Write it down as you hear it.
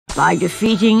By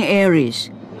defeating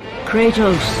Ares,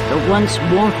 Kratos, the once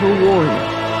mortal warrior,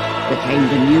 became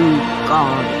the new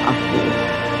god of war.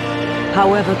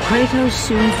 However, Kratos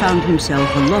soon found himself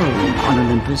alone on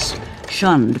Olympus,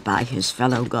 shunned by his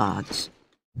fellow gods.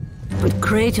 But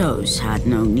Kratos had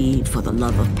no need for the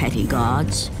love of petty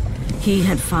gods. He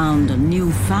had found a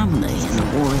new family in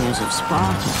the warriors of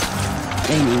Sparta,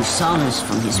 gaining solace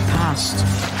from his past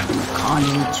in the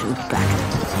carnage of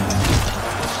battle.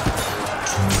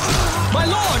 My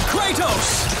lord,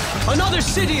 Kratos! Another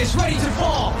city is ready to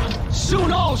fall!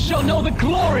 Soon all shall know the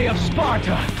glory of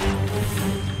Sparta!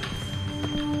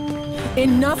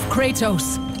 Enough,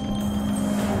 Kratos!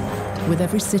 With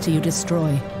every city you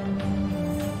destroy,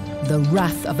 the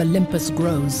wrath of Olympus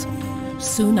grows.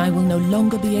 Soon I will no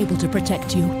longer be able to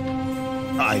protect you.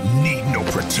 I need no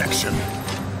protection.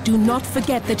 Do not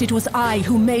forget that it was I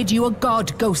who made you a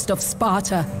god, Ghost of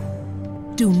Sparta.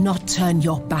 Do not turn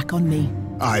your back on me.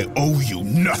 I owe you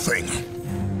nothing.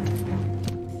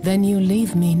 Then you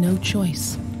leave me no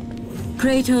choice.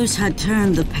 Kratos had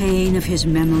turned the pain of his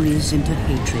memories into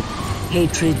hatred.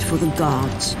 Hatred for the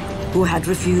gods, who had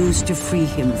refused to free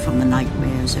him from the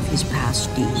nightmares of his past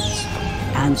deeds.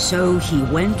 And so he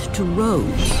went to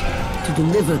Rhodes to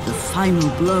deliver the final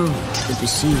blow to the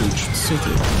besieged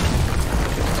city.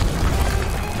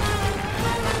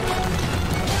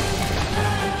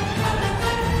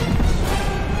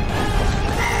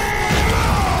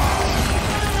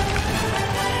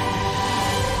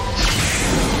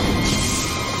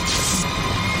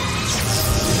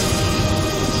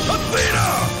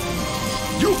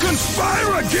 You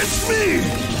conspire against me!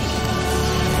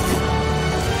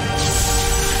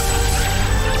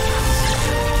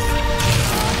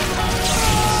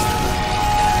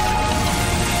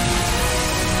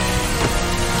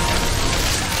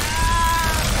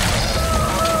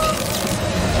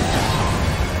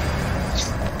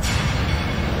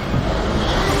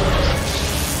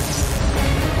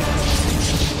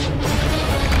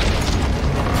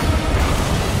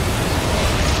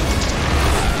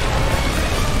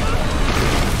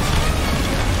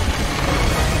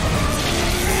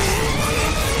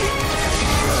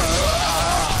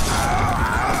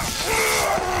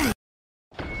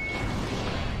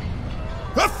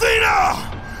 Athena!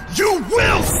 You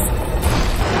will!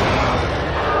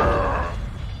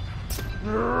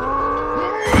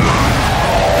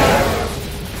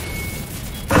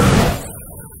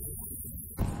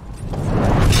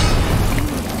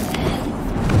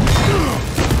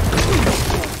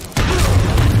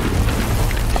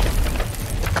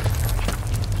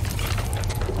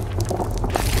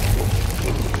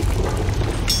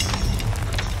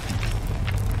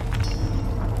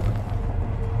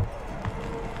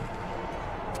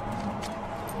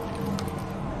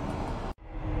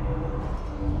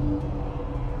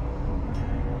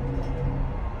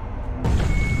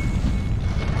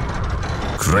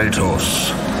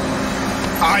 Kratos.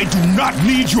 I do not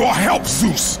need your help,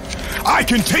 Zeus. I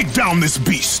can take down this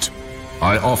beast.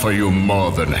 I offer you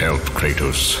more than help,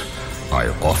 Kratos. I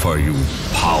offer you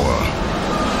power.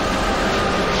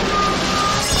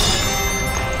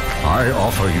 I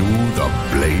offer you the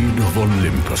Blade of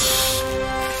Olympus.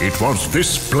 It was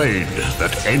this blade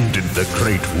that ended the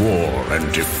Great War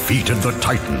and defeated the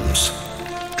Titans.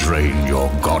 Drain your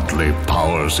godly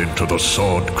powers into the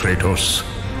sword, Kratos.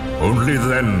 Only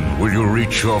then will you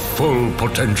reach your full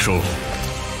potential.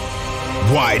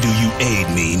 Why do you aid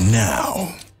me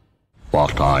now?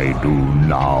 What I do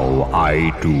now,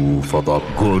 I do for the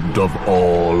good of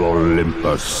all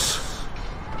Olympus.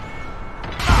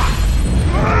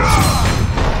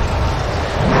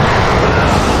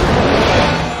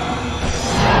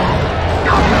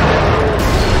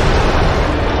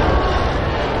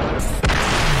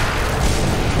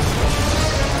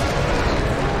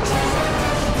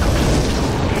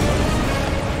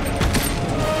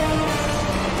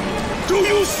 Do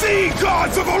you see,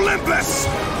 gods of Olympus?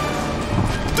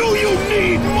 Do you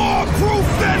need more proof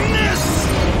than this?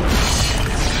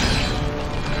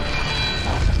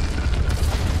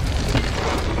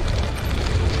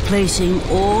 Placing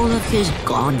all of his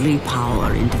godly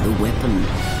power into the weapon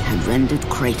had rendered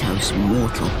Kratos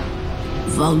mortal,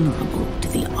 vulnerable to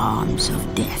the arms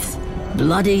of death.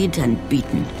 Bloodied and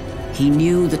beaten, he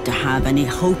knew that to have any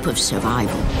hope of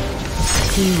survival,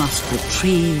 he must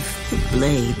retrieve the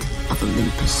Blade of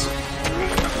Olympus.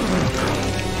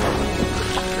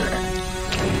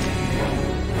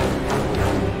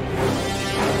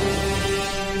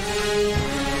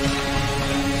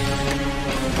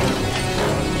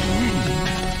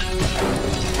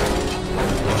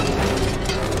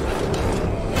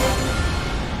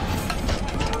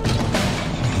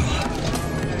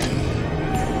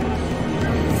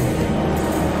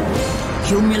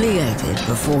 Humiliated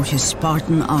before his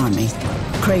Spartan army,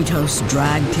 Kratos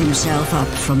dragged himself up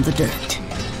from the dirt.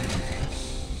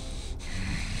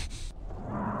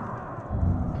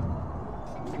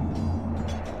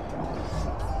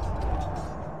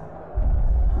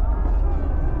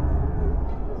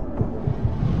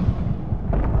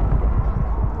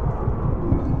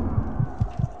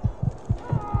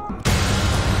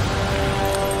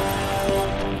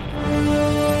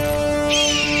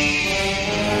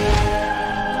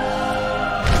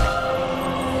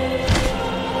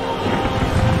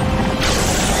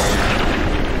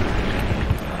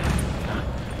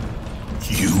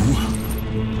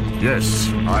 Yes,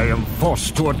 I am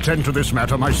forced to attend to this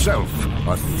matter myself.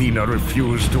 Athena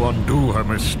refused to undo her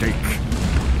mistake.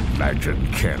 Imagine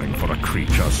caring for a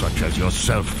creature such as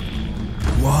yourself.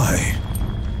 Why?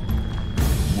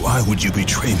 Why would you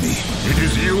betray me? It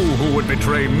is you who would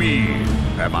betray me.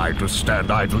 Am I to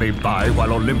stand idly by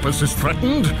while Olympus is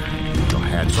threatened? Your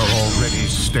hands are already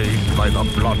stained by the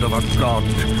blood of a god.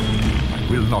 I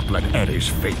will not let Ares'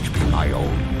 fate be my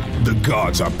own. The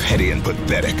gods are petty and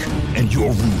pathetic, and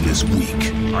your rule is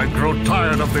weak. I grow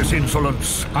tired of this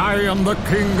insolence. I am the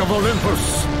king of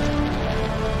Olympus.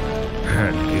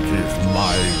 And it is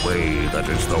my way that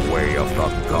is the way of the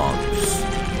gods.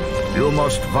 You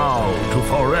must vow to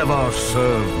forever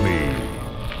serve me.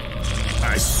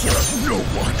 I serve no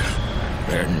one.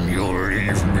 Then you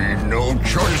leave me no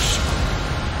choice.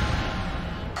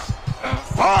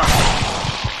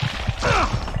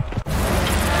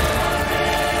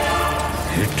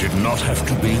 It did not have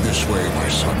to be this way, my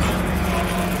son.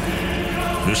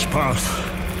 This path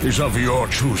is of your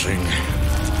choosing.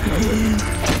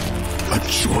 A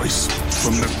choice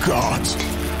from the gods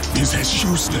is as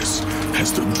useless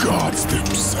as the gods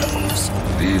themselves.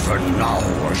 Even now,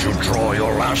 as you draw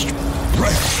your last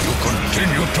breath, you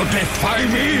continue to defy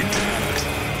me?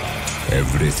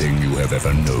 Everything you have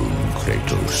ever known,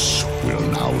 Kratos, will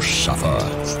now suffer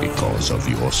because of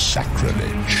your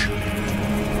sacrilege.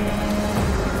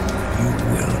 You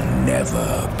will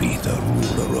never be the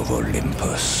ruler of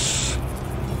Olympus.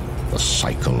 The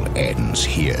cycle ends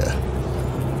here.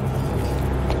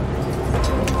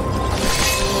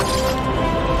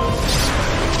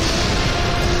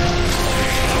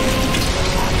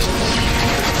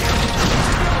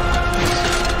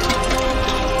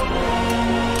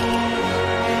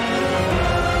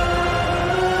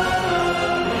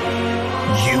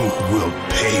 You will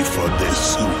pay for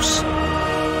this, Zeus.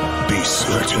 Be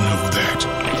certain of that.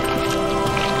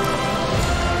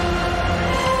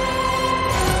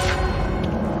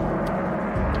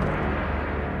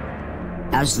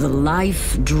 As the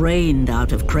life drained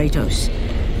out of Kratos,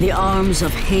 the arms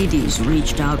of Hades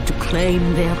reached out to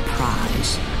claim their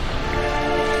prize.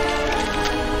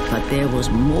 But there was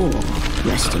more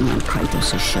resting on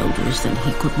Kratos' shoulders than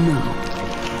he could know.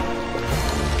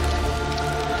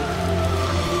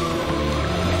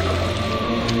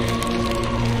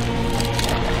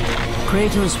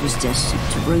 Kratos was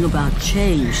destined to bring about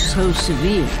change so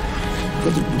severe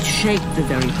that it would shake the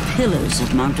very pillars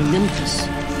of Mount Olympus.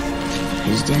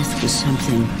 His death was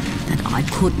something that I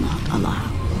could not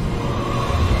allow.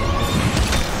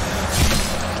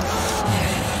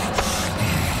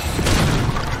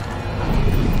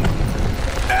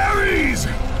 Ares!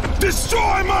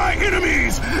 Destroy my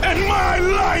enemies, and my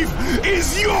life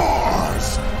is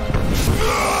yours!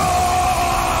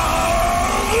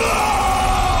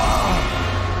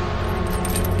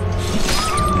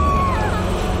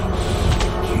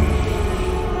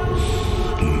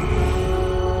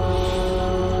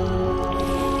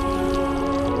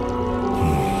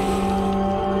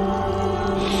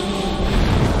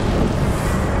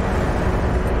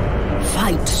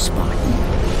 Fight, Spartan.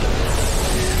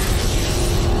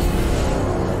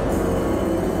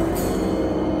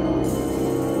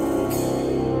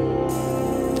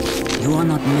 You are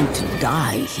not meant to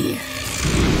die here.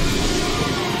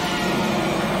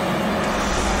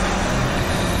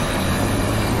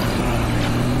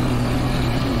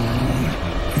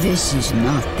 This is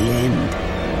not the end.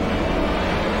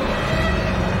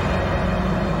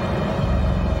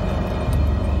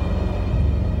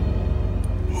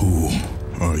 Who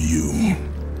are you?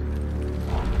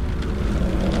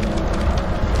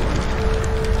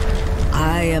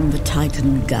 I am the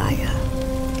Titan Gaia,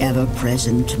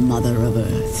 ever-present Mother of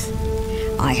Earth.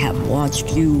 I have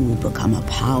watched you become a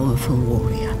powerful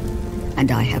warrior,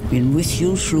 and I have been with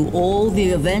you through all the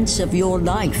events of your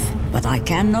life, but I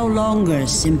can no longer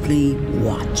simply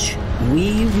watch.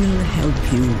 We will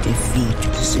help you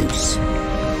defeat Zeus.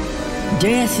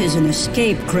 Death is an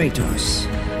escape, Kratos.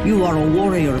 You are a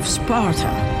warrior of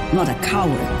Sparta, not a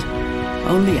coward.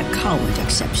 Only a coward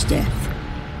accepts death.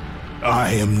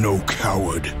 I am no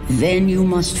coward. Then you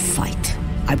must fight.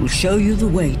 I will show you the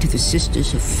way to the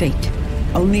Sisters of Fate.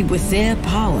 Only with their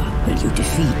power will you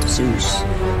defeat Zeus.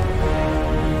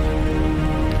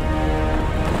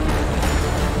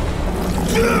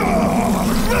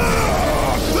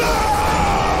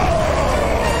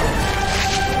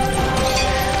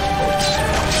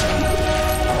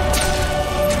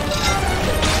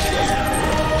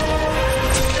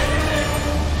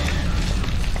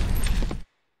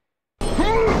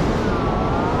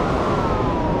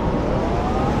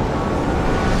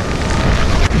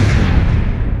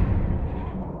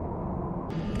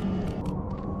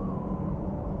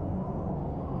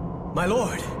 My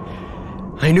lord,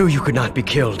 I knew you could not be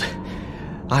killed.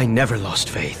 I never lost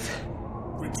faith.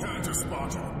 Return to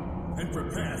Sparta and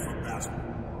prepare for battle.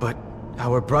 But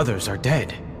our brothers are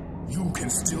dead. You can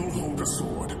still hold a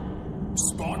sword.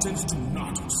 Spartans do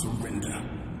not surrender.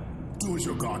 Do as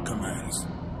your god commands.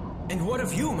 And what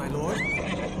of you, my lord? I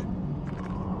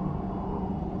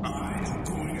am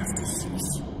going after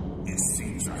Zeus. It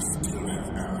seems I still have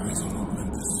allies on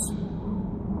Olympus.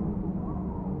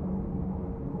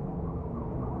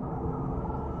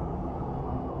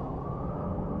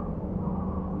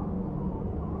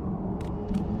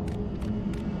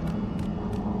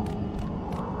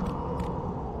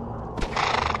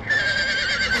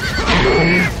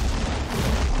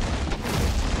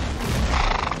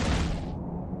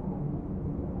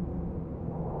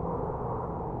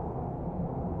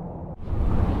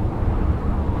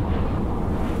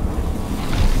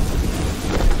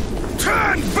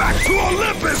 Back to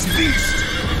Olympus, beast!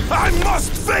 I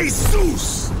must face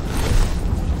Zeus!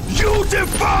 You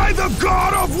defy the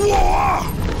god of war!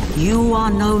 You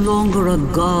are no longer a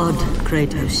god,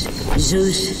 Kratos.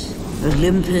 Zeus,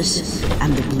 Olympus,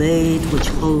 and the blade which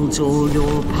holds all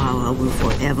your power will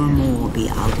forevermore be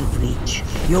out of reach.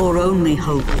 Your only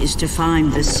hope is to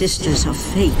find the Sisters of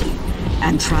Fate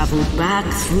and travel back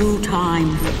through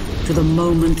time to the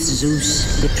moment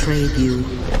Zeus betrayed you,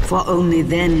 for only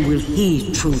then will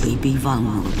he truly be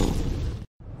vulnerable.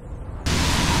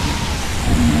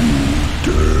 Who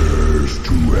dares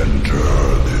to enter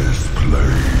this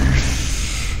place?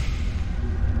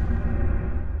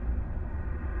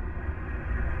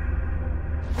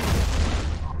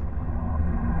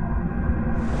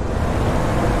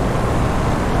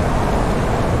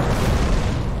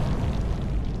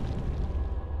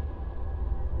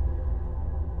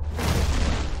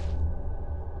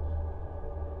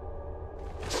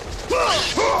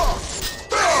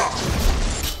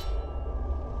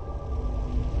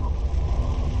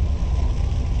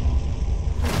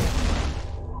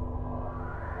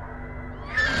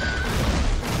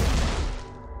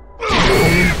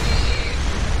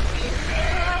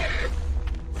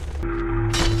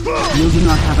 You do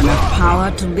not have enough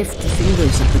power to lift the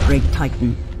fingers of the great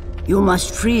Titan. You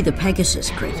must free the Pegasus,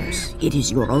 Kratos. It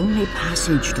is your only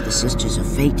passage to the Sisters of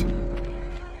Fate.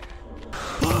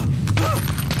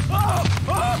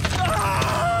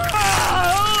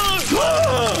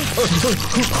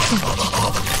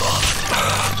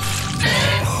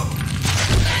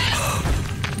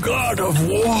 God of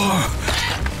War,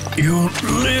 you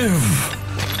live.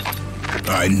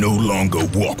 I no longer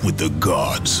walk with the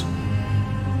gods.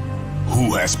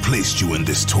 Who has placed you in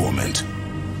this torment?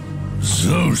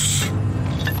 Zeus.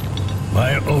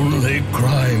 My only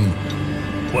crime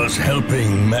was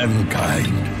helping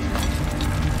mankind.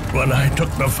 When I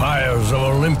took the fires of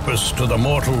Olympus to the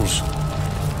mortals,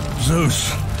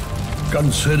 Zeus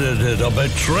considered it a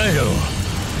betrayal.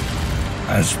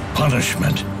 As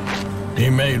punishment, he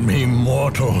made me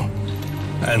mortal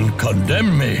and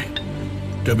condemned me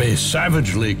to be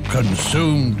savagely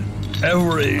consumed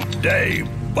every day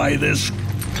by this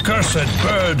cursed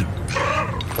bird.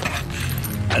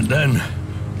 And then,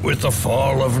 with the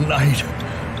fall of night,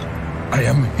 I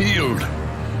am healed.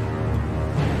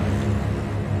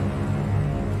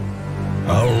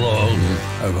 How long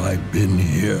have I been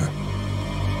here?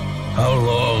 How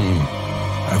long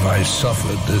have I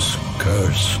suffered this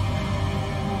curse?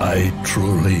 I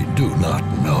truly do not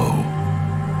know.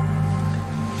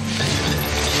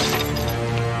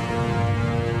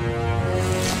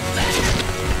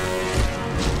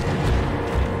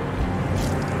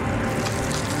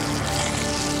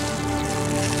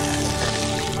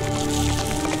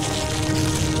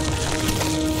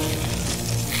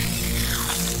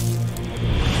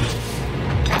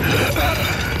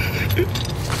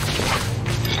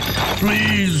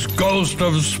 Please, Ghost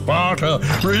of Sparta,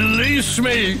 release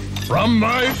me from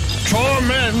my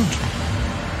torment!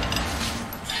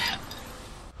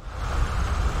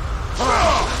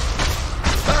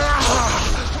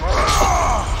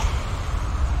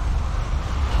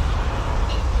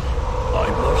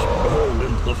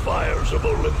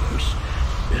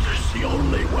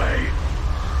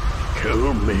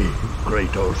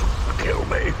 Kratos kill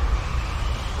me.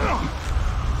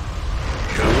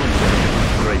 Choose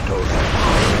Kratos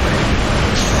harm me.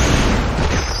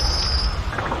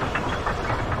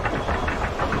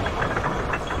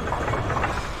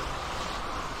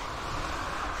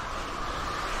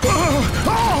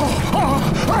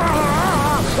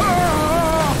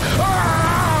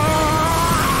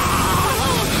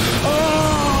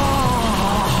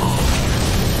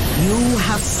 You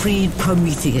have freed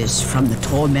Prometheus from the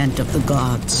torment of the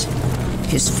gods.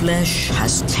 His flesh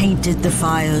has tainted the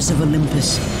fires of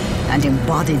Olympus and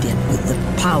embodied it with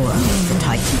the power of the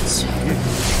Titans.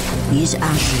 These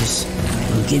ashes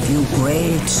will give you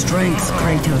great strength,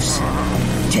 Kratos.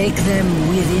 Take them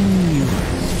within you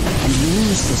and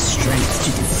use this strength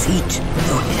to defeat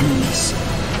your enemies.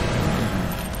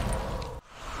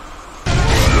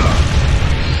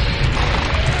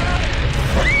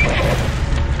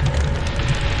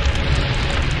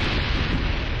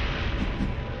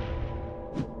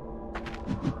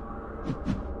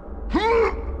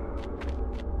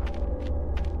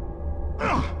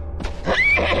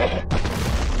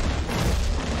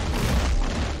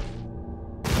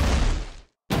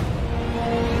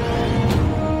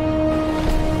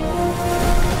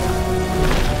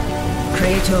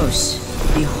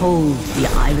 Kratos, behold the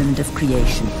island of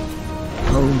creation,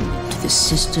 home to the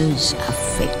Sisters of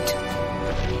Fate.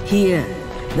 Here,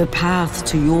 the path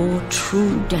to your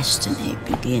true destiny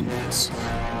begins.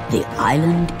 The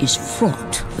island is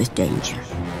fraught with danger.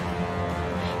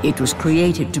 It was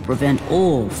created to prevent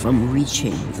all from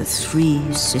reaching the three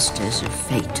Sisters of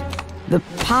Fate. The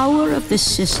power of the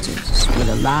Sisters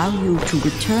will allow you to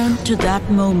return to that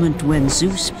moment when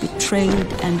Zeus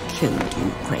betrayed and killed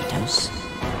you, Kratos,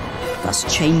 thus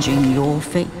changing your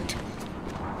fate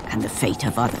and the fate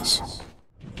of others.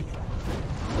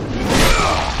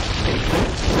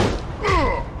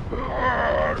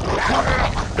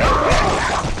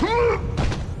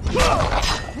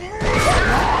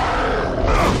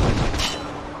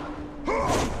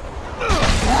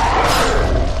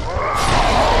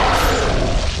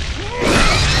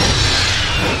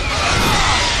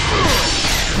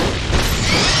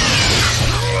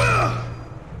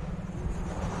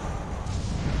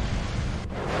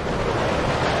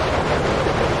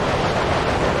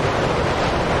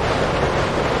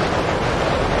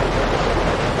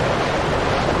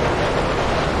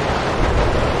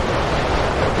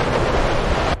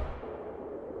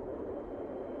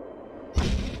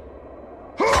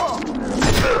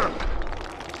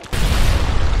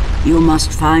 You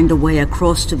must find a way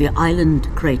across to the island,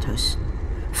 Kratos,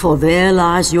 for there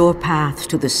lies your path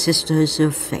to the Sisters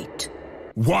of Fate.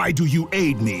 Why do you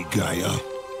aid me, Gaia?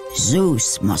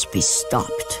 Zeus must be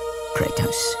stopped,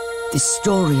 Kratos. The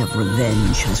story of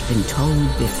revenge has been told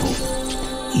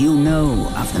before. You know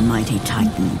of the mighty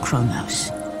Titan Kronos.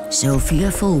 So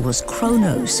fearful was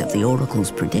Kronos of the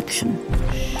Oracle's prediction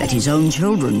that his own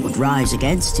children would rise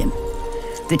against him,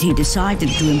 that he decided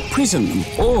to imprison them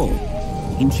all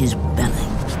in his belly.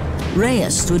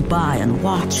 Rhea stood by and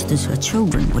watched as her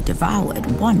children were devoured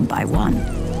one by one.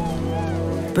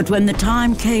 But when the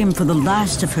time came for the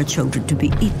last of her children to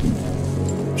be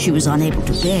eaten, she was unable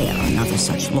to bear another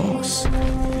such loss,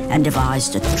 and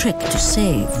devised a trick to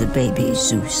save the baby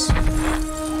Zeus.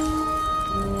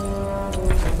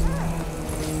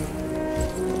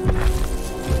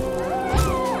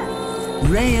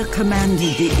 Rhea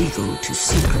commanded the eagle to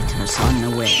secret her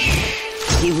son away.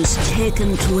 He was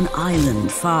taken to an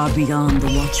island far beyond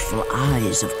the watchful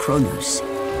eyes of Kronos.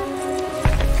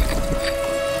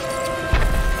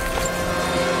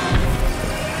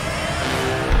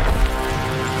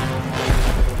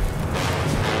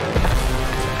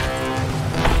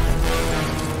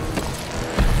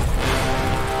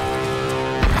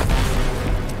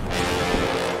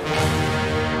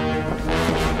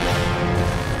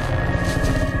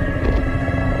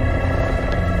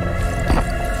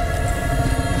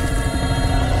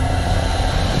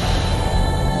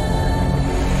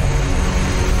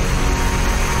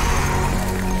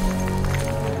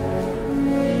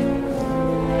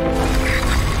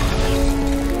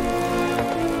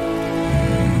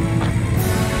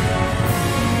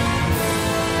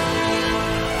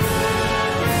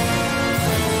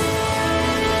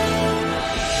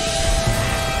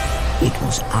 It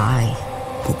was I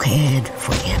who cared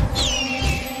for him.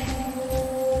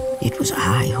 It was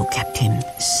I who kept him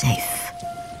safe.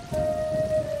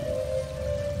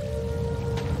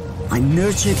 I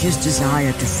nurtured his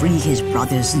desire to free his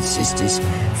brothers and sisters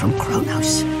from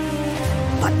Kronos.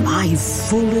 But my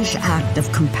foolish act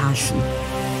of compassion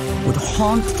would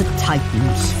haunt the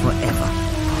Titans forever.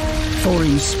 For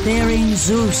in sparing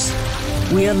Zeus,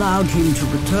 We allowed him to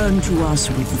return to us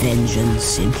with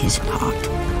vengeance in his heart.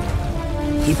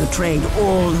 He betrayed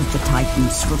all of the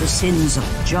Titans for the sins of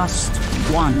just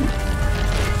one.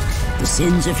 The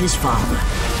sins of his father,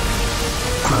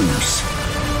 Kronos.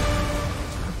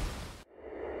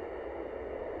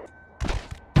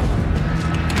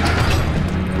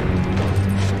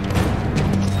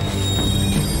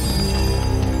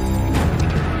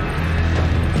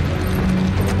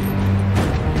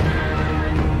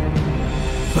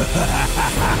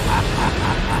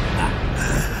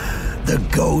 The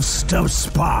ghost of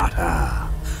Sparta.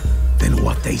 Then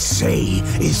what they say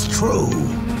is true.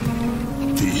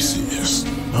 Theseus.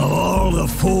 Of all the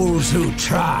fools who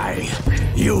try,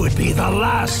 you would be the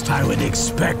last I would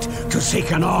expect to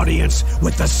seek an audience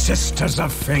with the Sisters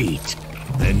of Fate.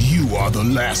 And you are the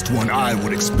last one I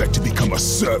would expect to become a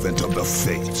servant of the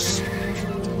Fates.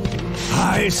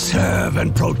 I serve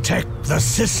and protect the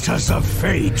Sisters of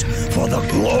Fate for the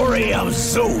glory of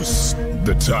Zeus.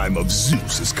 The time of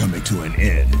Zeus is coming to an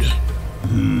end.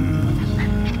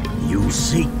 You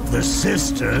seek the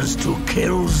Sisters to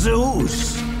kill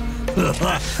Zeus.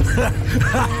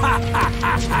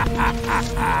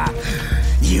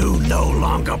 You no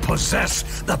longer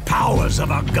possess the powers of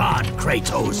a god,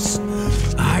 Kratos.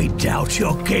 I doubt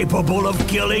you're capable of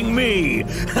killing me,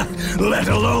 let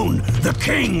alone the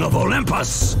king of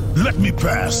Olympus. Let me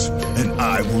pass, and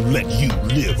I will let you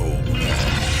live, old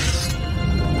man.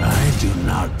 I do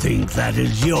not think that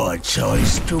is your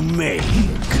choice to make.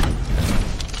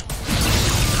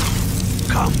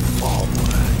 Come forward.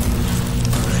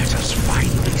 Let us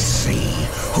finally see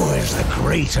who is the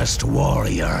greatest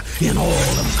warrior in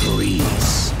all of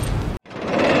Greece.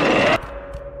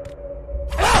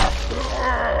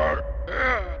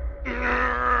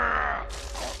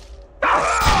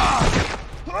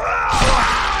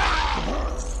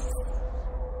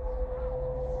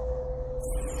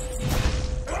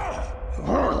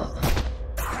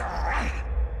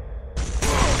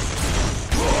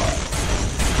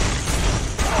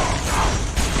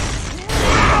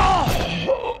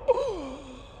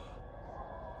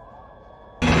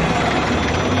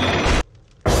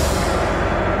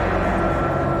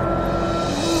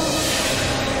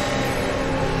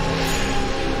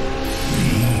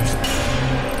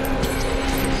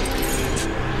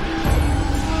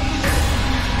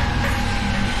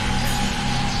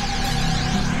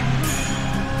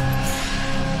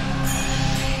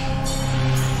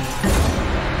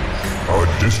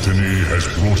 Destiny has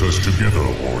brought us together,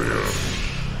 warrior.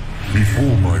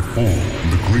 Before my fall in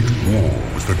the great war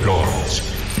with the gods,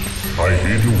 I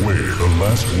hid away the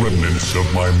last remnants of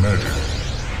my magic.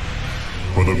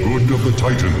 For the good of the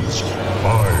Titans,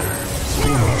 I,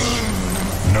 Kronos,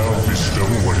 now bestow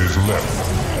what is left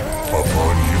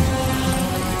upon you.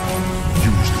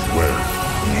 Use it well.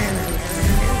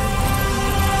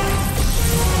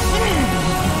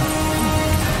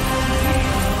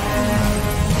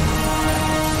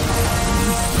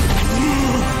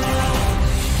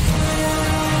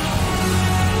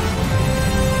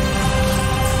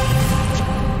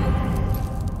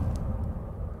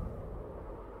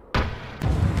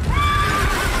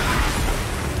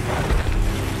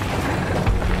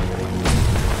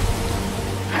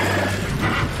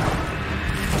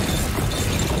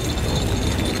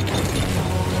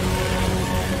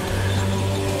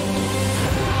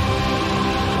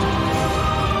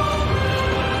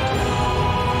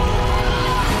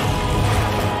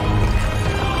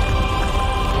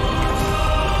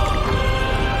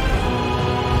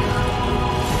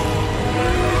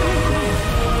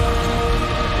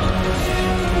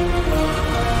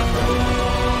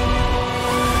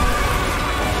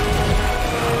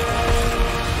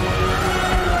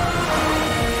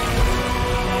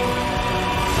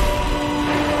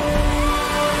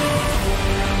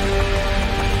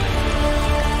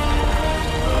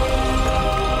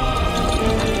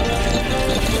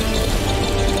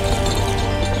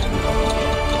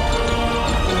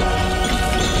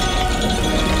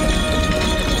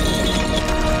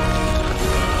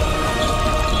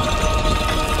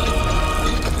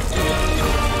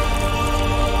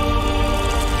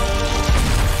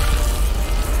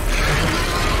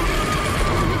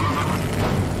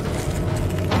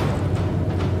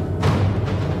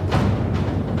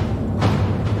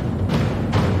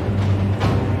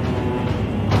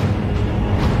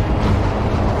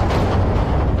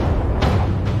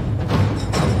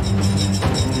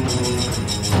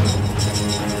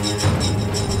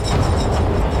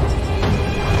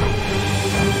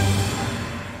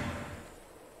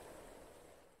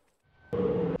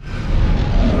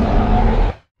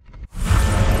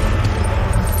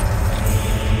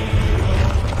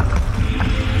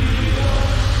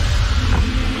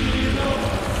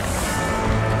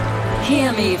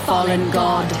 fallen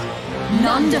god.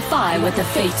 None defy what the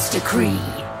fates decree.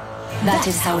 That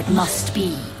is how it must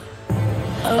be.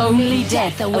 Only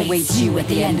death awaits you at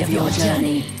the end of your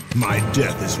journey. My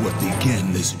death is what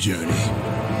began this journey.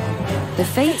 The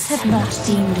fates have not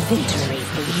deemed victory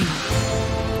for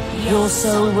you. Your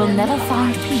soul will never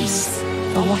find peace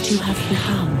for what you have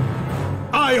become.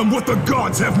 I am what the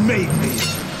gods have made me!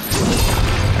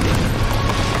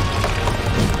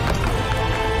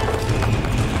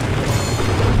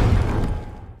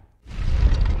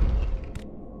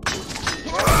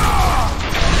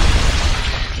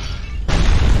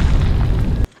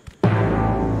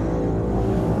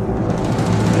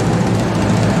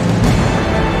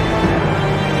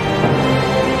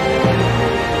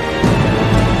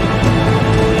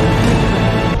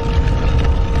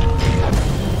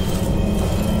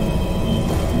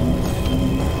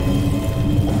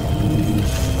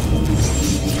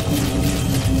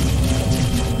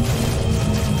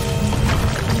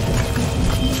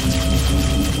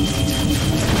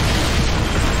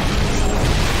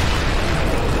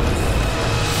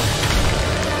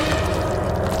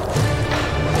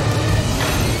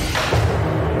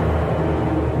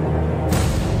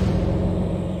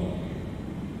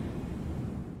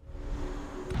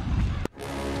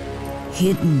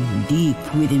 Hidden deep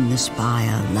within the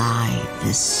spire lie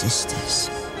the sisters.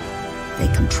 They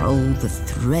control the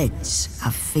threads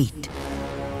of fate.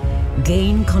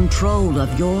 Gain control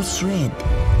of your thread,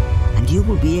 and you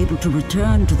will be able to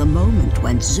return to the moment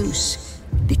when Zeus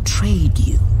betrayed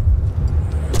you.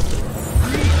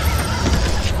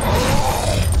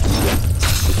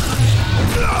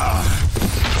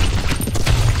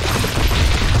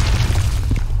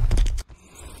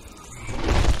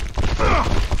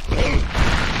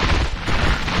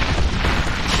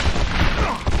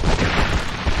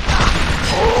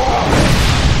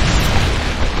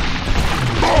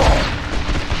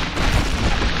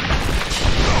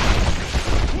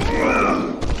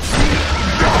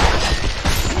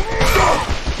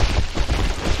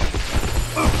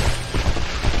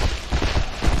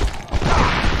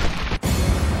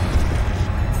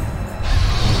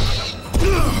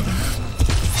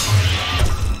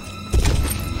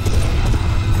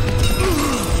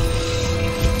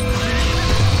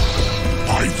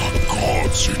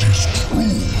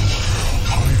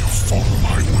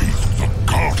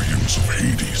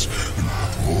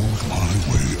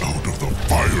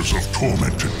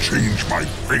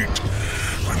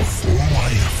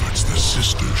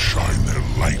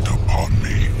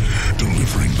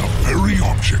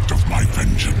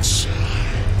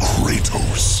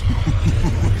 Kratos.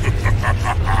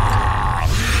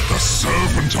 The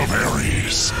servant of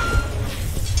Ares.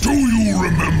 Do you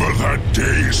remember that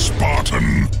day,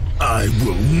 Spartan? I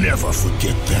will never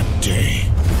forget that day.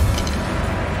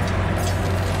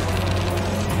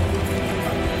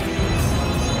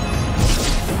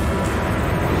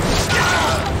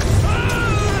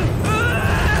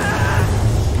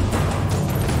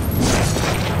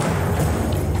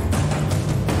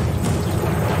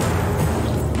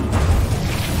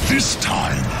 This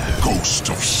time, Ghost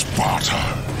of Sparta,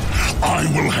 I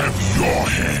will have your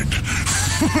head.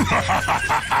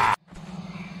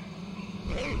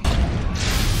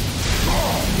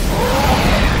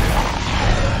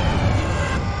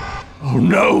 Oh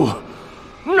no!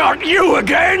 Not you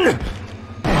again!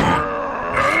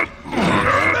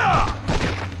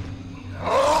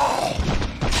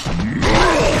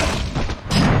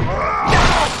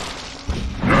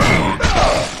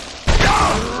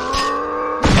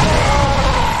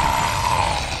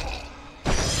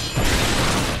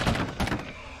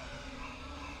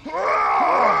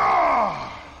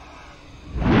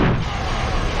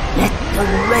 The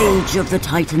rage of the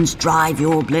Titans drive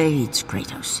your blades,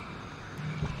 Kratos.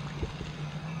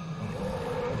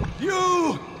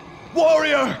 You!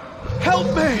 Warrior!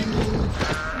 Help me!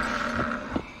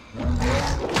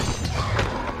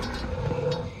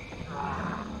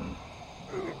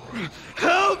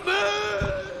 Help me!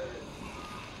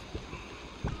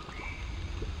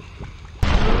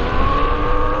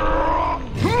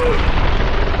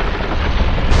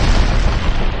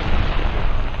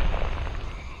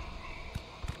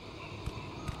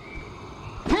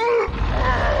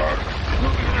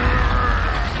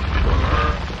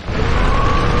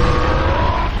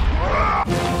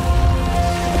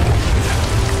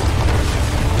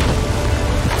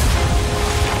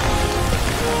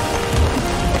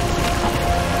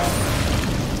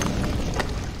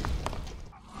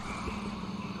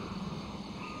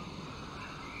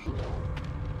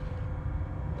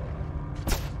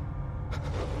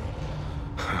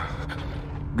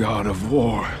 God of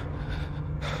War,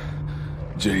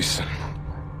 Jason,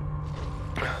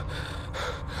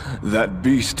 That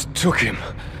beast took him.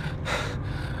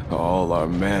 All our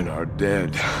men are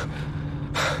dead.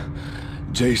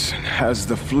 Jason has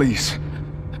the fleece.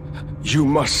 You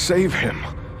must save him.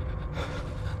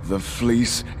 The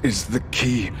fleece is the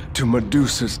key to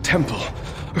Medusa's temple.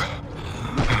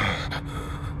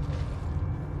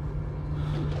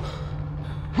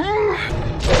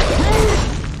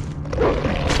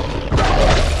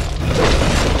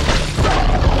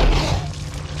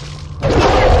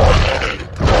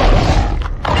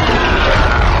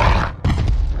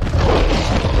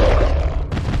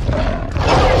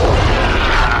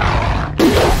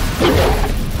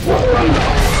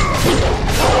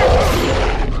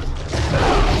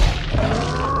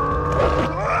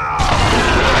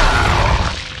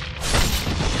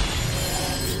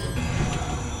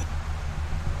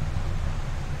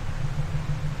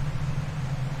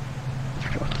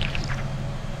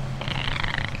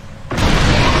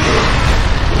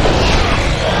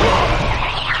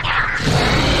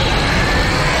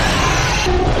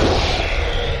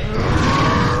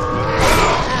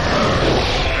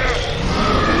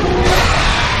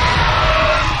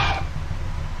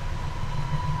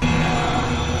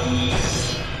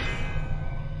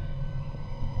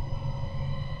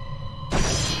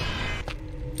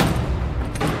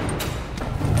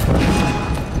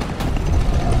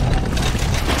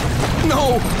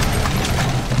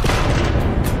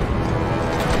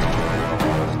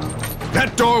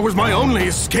 That door was my only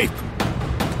escape.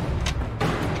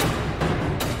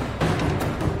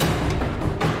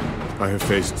 I have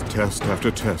faced test after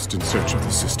test in search of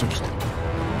the sisters.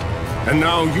 And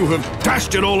now you have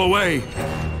dashed it all away.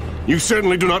 You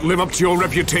certainly do not live up to your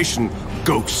reputation,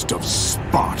 ghost of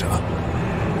Sparta.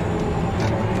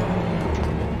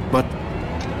 But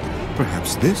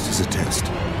perhaps this is a test.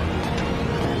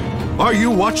 Are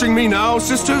you watching me now,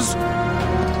 sisters?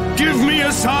 Give me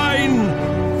a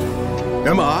sign!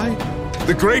 Am I,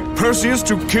 the great Perseus,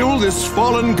 to kill this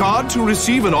fallen god to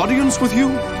receive an audience with you?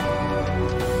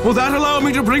 Will that allow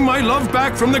me to bring my love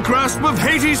back from the grasp of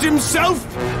Hades himself?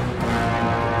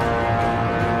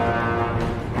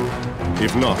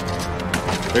 If not,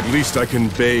 at least I can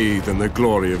bathe in the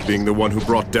glory of being the one who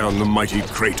brought down the mighty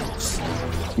Kratos,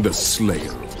 the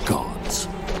slayer of gods.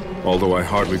 Although I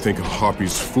hardly think a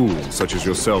Harpy's fool such as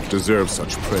yourself deserves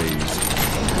such praise.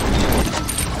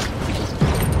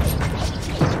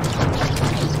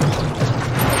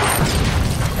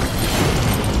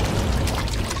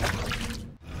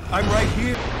 I'm right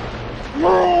here.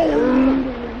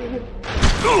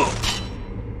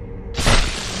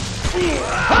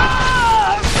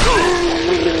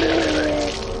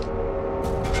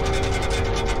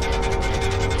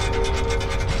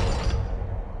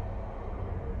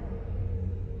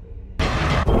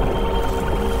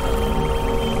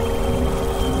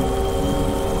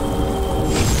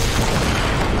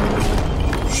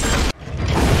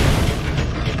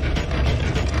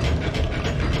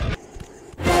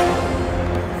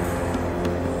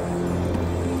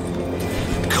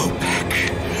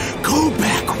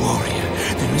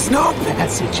 No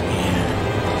passage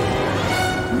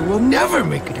here. You will never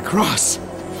make it across.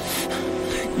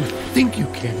 You think you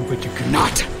can, but you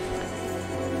cannot.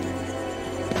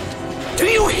 Do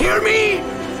you hear me?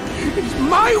 It is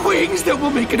my wings that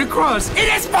will make it across. It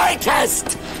is my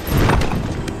test!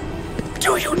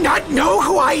 Do you not know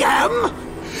who I am?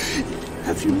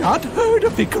 Have you not heard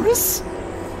of Icarus?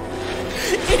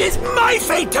 It is my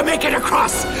fate to make it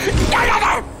across! None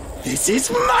other! This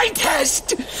is my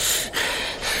test!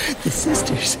 The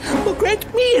sisters will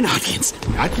grant me an audience,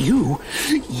 not you.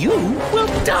 You will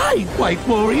die, White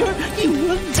Warrior. You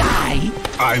will die.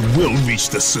 I will reach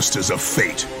the Sisters of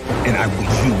Fate, and I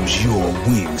will use your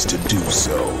wings to do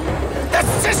so. The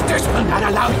sisters will not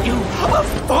allow you, a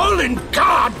fallen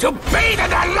god, to bathe in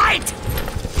their light!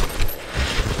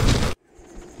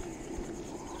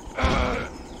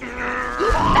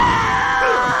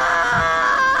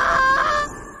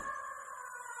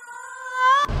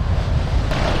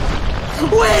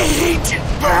 Wait!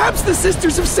 Perhaps the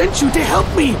sisters have sent you to help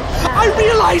me! I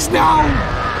realize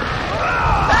now!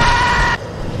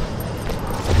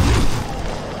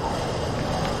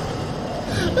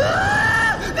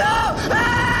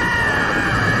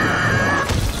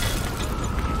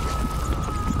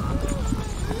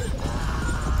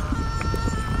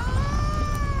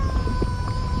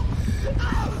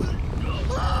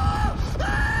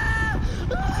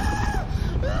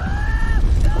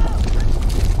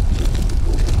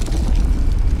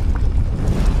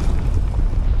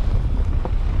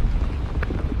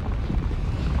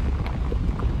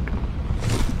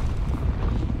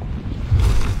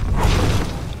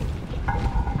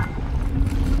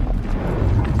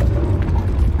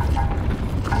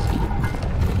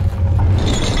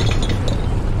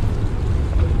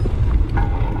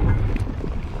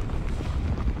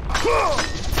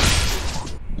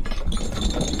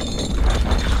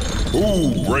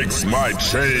 breaks my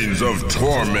chains of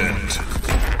torment.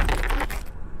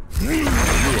 You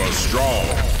are strong,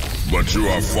 but you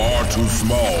are far too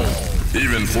small,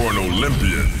 even for an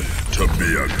Olympian to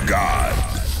be a god.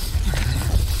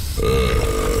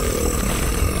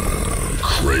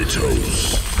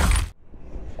 Kratos.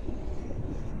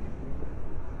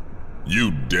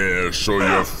 You dare show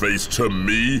your face to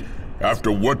me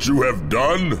after what you have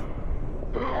done?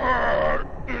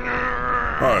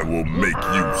 I will make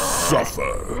you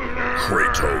suffer,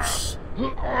 Kratos.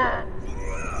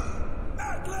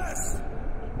 Atlas!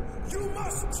 You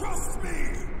must trust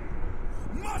me!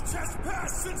 Much has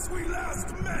passed since we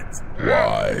last met!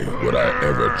 Why would I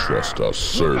ever trust a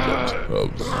servant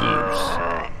of Zeus?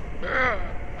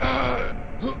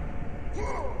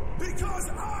 Because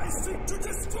I seek to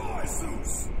destroy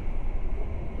Zeus!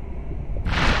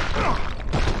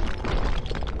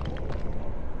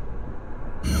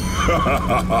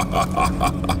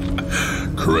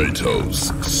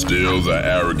 Kratos, still the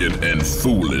arrogant and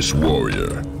foolish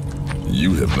warrior.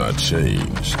 You have not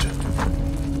changed.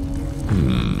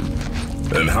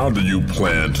 And how do you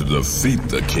plan to defeat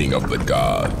the king of the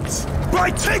gods?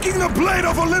 By taking the blade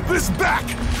of Olympus back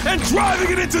and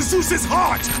driving it into Zeus's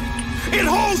heart! It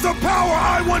holds the power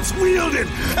I once wielded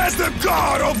as the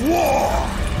god of war!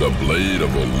 The blade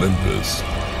of Olympus?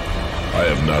 I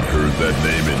have not heard that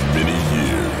name in many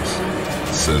years.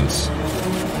 Since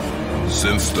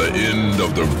the end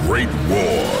of the Great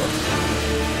War.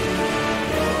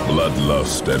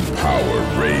 Bloodlust and power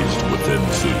raged within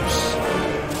Zeus.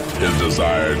 His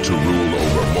desire to rule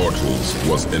over mortals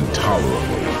was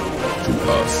intolerable to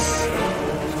us.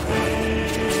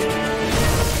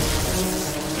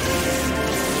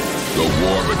 The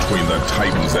war between the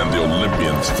Titans and the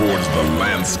Olympians forged the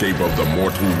landscape of the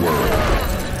mortal world.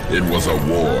 It was a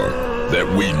war that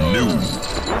we knew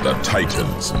the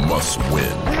Titans must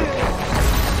win.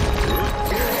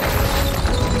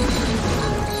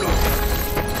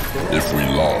 If we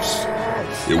lost,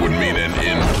 it would mean an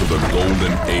end to the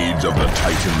golden age of the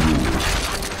Titan rule.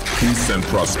 Peace and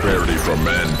prosperity for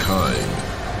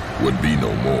mankind would be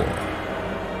no more.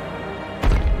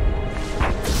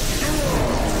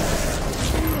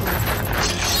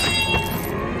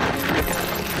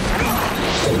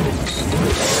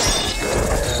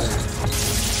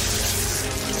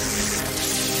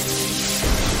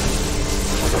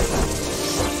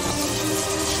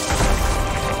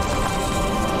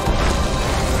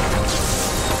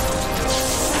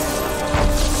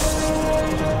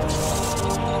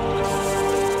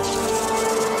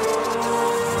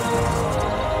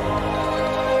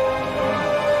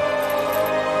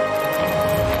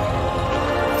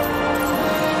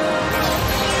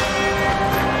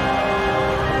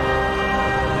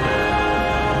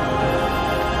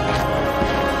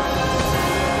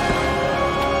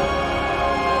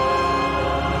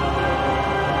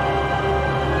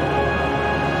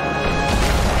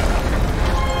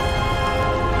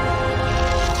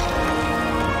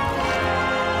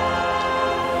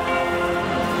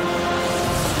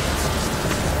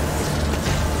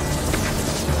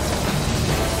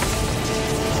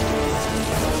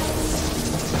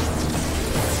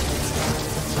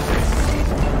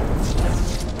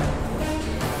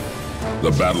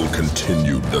 The battle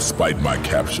continued despite my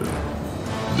capture.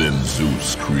 Then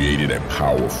Zeus created a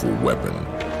powerful weapon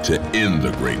to end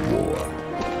the Great War.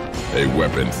 A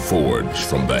weapon forged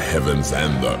from the heavens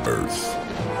and the earth.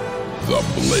 The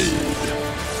Blade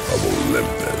of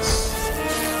Olympus.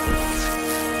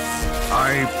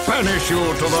 I banish you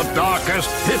to the darkest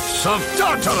pits of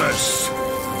Tartarus!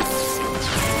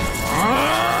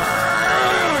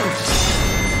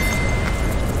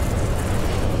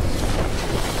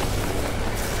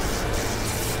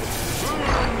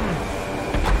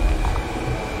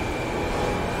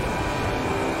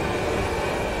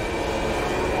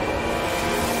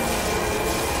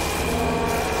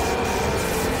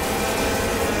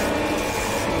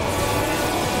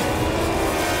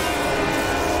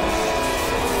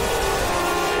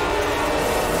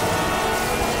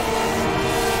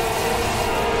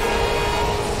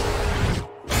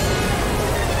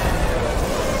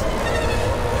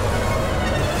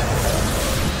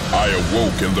 I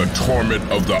awoke in the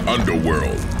torment of the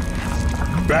underworld,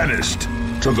 banished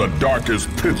to the darkest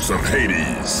pits of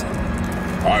Hades.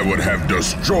 I would have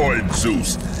destroyed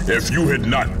Zeus if you had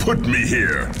not put me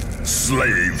here,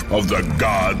 slave of the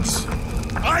gods.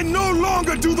 I no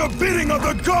longer do the bidding of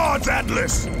the gods,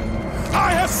 Atlas!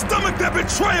 I have stomached their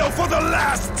betrayal for the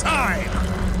last time!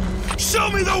 Show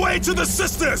me the way to the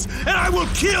sisters, and I will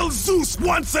kill Zeus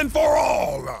once and for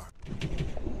all!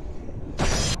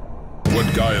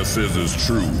 What Gaia says is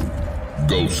true,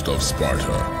 Ghost of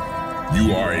Sparta.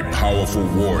 You are a powerful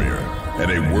warrior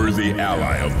and a worthy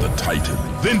ally of the Titan.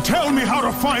 Then tell me how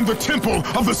to find the Temple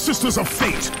of the Sisters of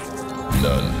Fate!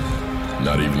 None,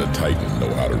 not even a Titan,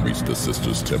 know how to reach the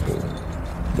Sisters' Temple.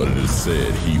 But it is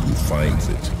said he who finds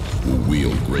it will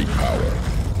wield great power.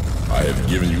 I have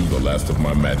given you the last of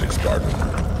my magic, Spartan,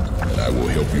 and I will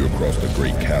help you across the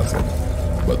great chasm.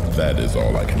 But that is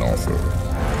all I can offer.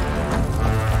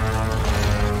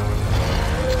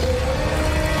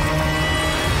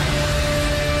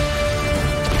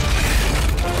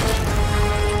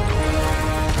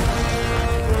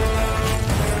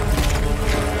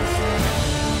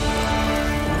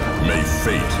 May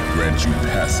fate grant you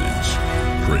passage,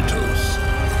 Kratos,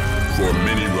 for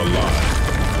many rely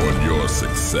on your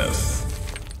success.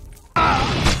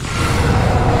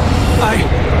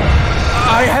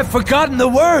 I have forgotten the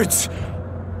words!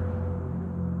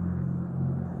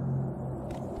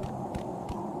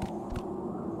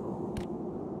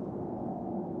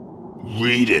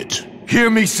 Read it. Hear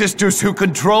me, sisters who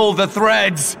control the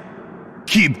threads!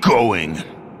 Keep going.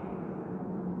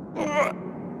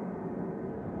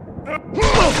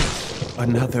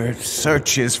 Another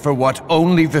searches for what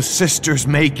only the sisters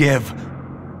may give.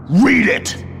 Read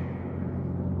it!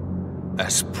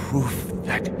 As proof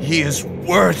that he is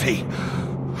worthy.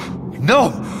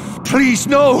 No! Please,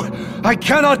 no! I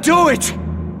cannot do it!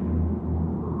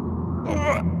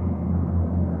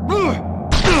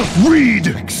 Read!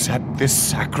 Accept this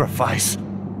sacrifice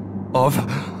of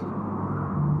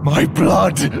my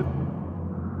blood.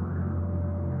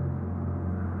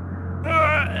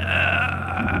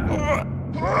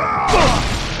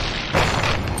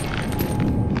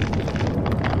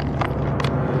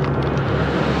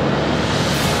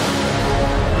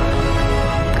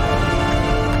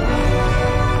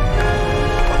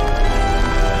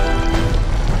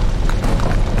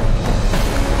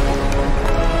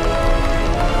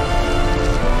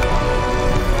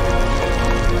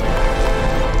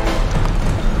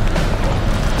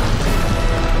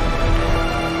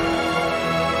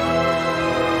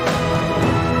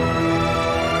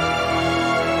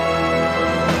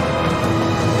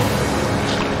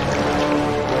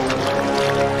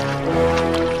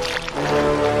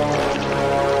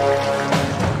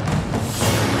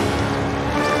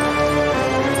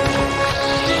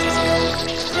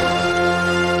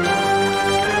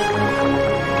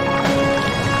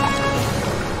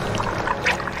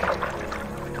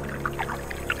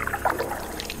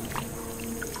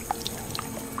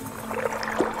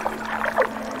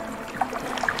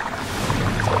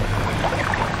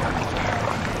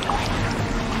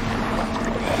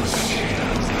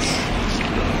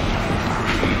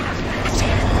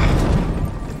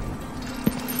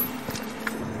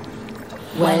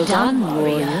 Well done,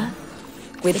 warrior.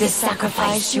 With this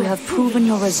sacrifice, you have proven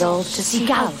your resolve to seek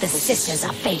out the Sisters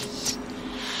of Fate.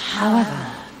 However,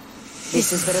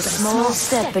 this is but a small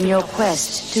step in your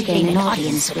quest to gain an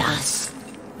audience with us.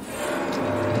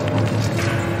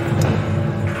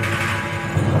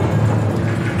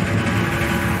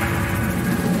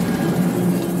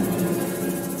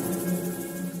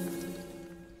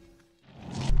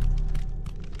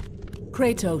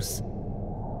 Kratos,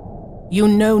 you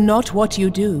know not what you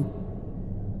do.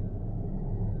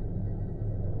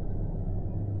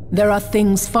 There are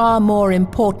things far more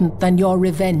important than your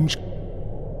revenge.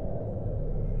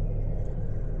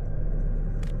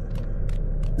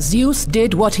 Zeus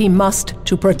did what he must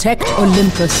to protect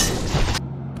Olympus.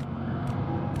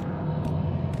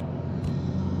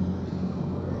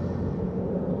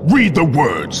 Read the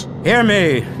words! Hear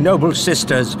me, noble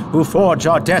sisters who forge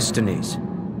our destinies.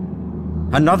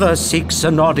 Another seeks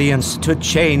an audience to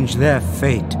change their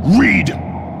fate. Read!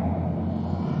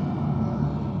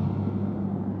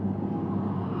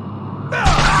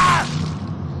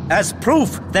 As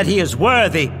proof that he is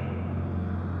worthy.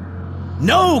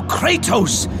 No,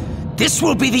 Kratos! This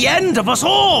will be the end of us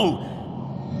all!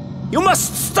 You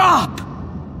must stop!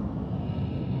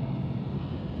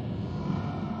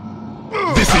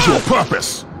 This is your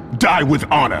purpose! Die with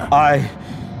honor! I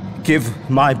give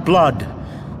my blood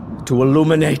to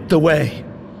illuminate the way.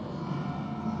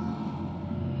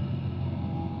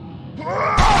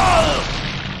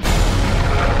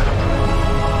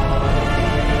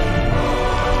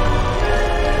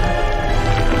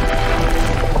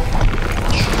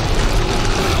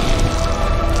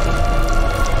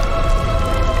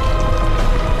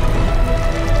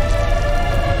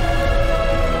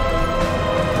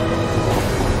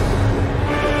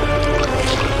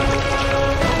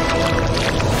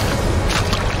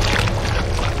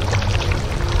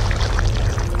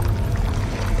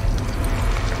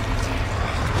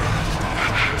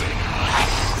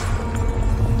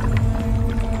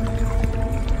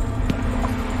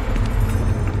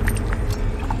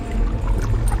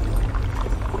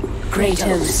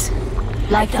 Kratos,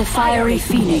 like the fiery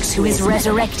phoenix who is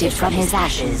resurrected from his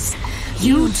ashes,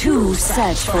 you too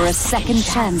search for a second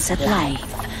chance at life.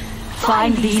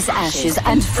 Find these ashes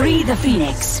and free the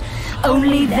phoenix.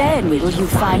 Only then will you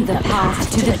find the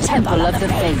path to the Temple of the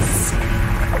Face.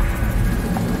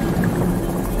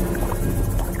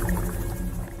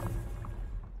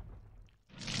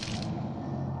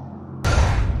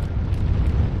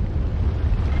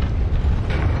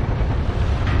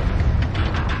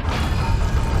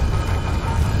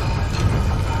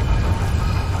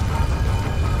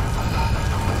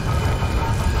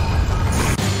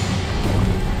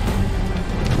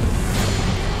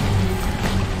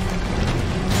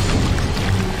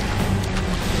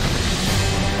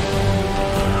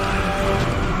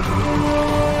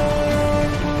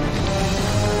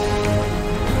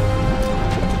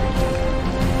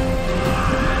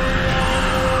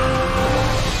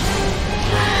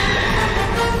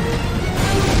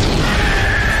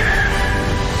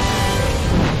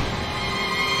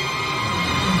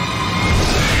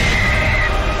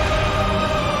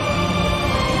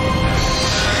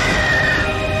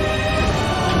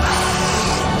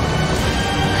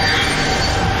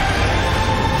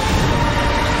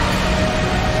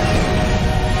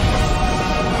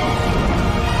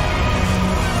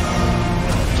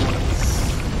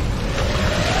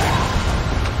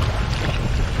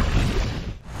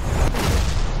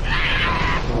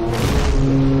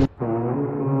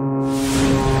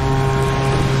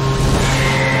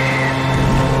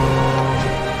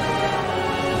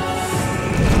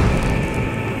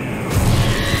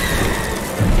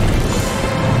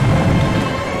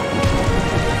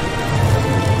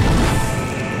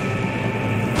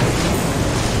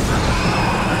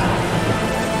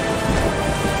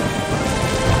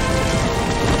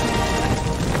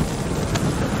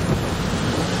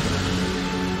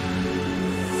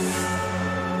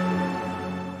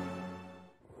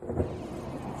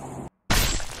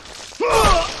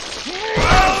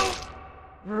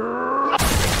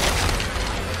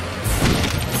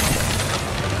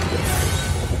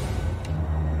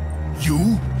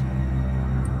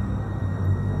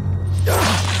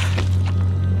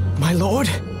 My lord?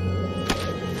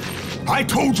 I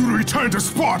told you to return to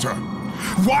Sparta!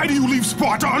 Why do you leave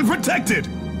Sparta unprotected?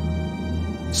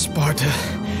 Sparta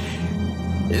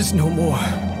is no more.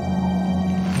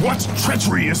 What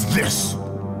treachery is this?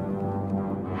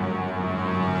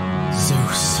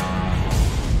 Zeus.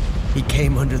 He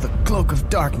came under the cloak of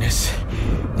darkness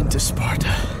into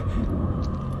Sparta.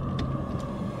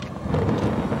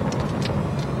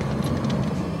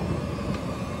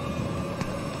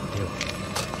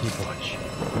 Keep watch.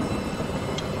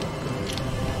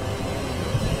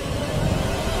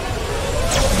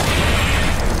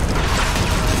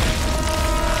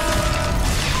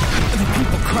 The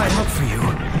people cried out for you.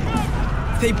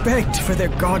 They begged for their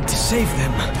god to save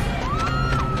them.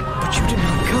 But you did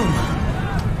not come.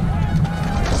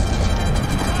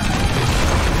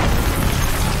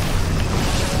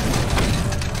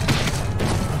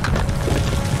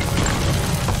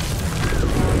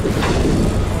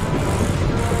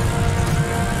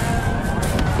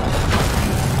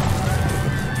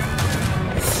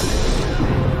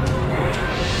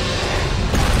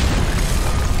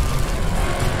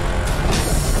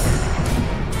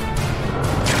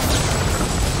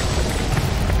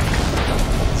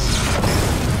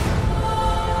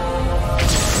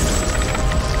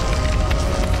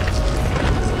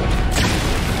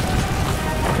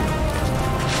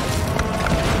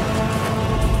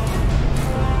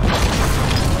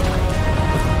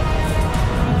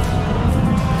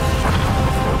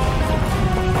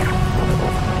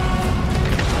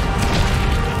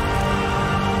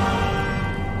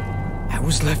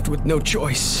 Left with no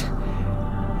choice.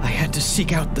 I had to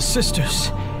seek out the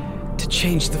sisters to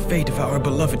change the fate of our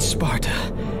beloved Sparta.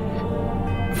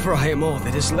 For I am all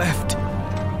that is left.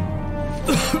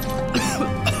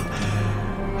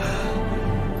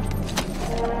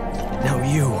 Now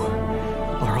you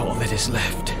are all that is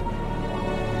left.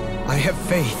 I have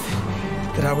faith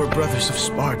that our brothers of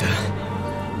Sparta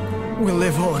will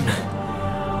live on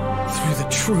through the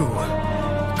true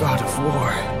God of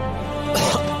War.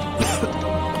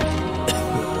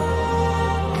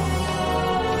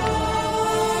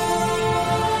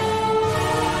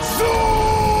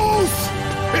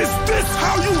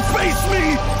 How you face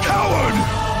me, coward!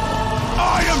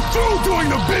 I am through doing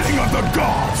the bidding of the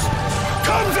gods!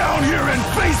 Come down here and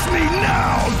face me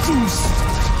now, Zeus!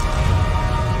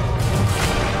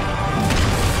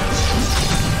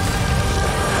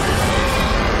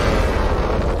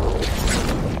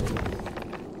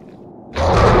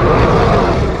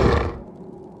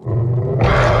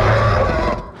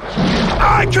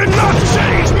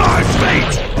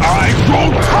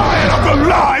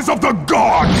 the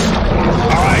gods!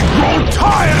 I grow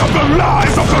tired of the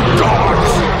lies of the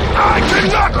gods! I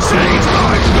cannot change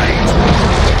my fate!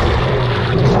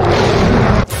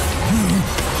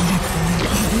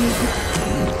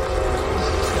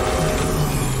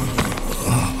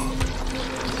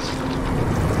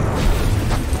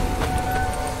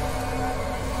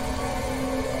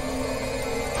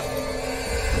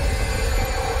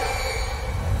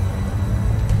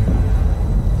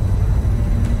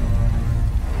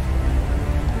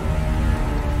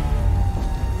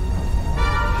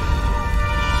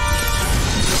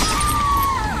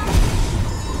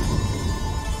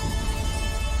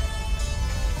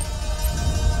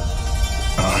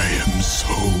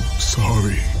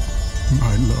 Sorry,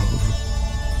 my love.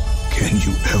 Can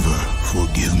you ever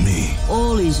forgive me?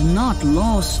 All is not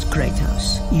lost,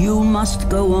 Kratos. You must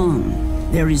go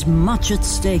on. There is much at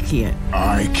stake here.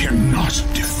 I cannot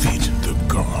defeat the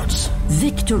gods.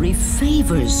 Victory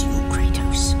favors you,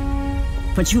 Kratos.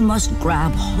 But you must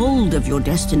grab hold of your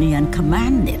destiny and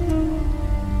command it.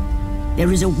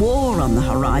 There is a war on the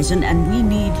horizon, and we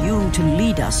need you to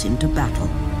lead us into battle.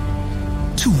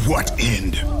 To what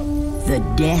end? The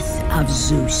death of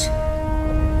Zeus.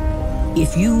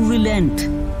 If you relent,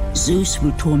 Zeus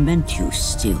will torment you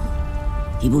still.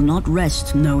 He will not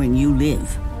rest knowing you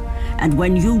live. And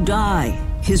when you die,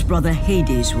 his brother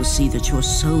Hades will see that your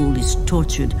soul is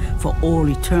tortured for all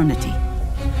eternity.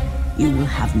 You will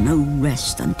have no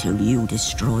rest until you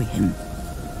destroy him.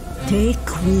 Take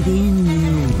within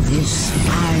you this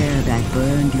fire that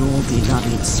burned your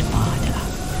beloved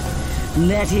Sparta.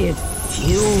 Let it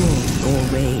fuel your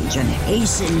rage and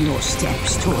hasten your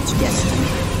steps towards destiny.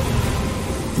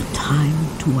 The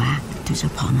time to act is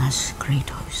upon us,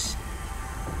 Kratos.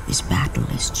 This battle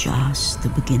is just the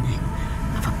beginning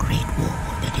of a great war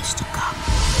that is to come.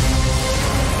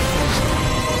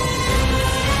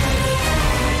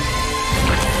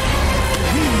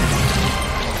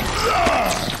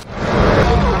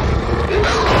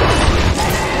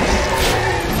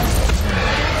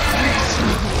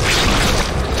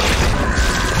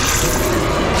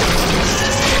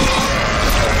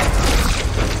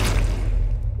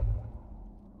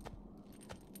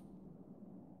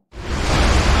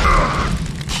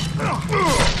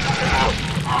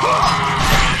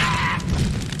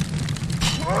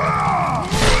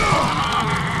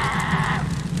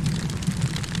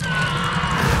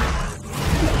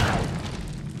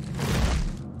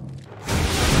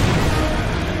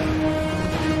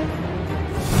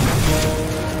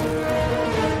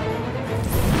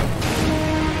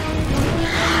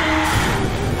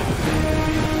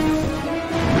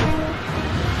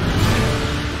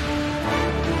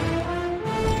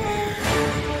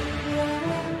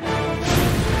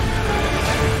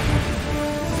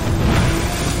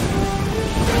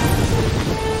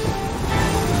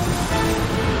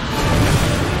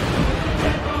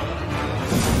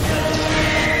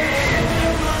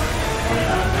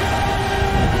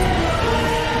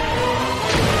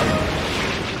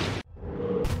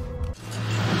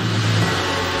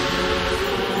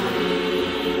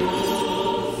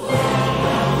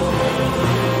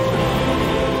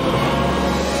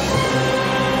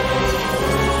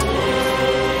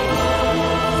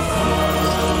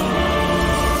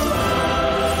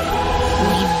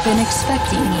 Been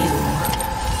expecting you.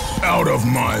 Out of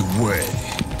my way.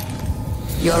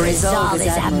 Your resolve is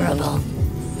admirable,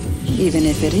 even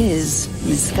if it is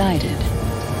misguided.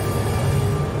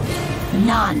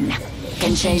 None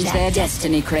can change their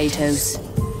destiny, Kratos.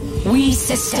 We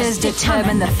sisters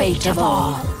determine the fate of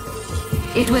all.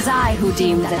 It was I who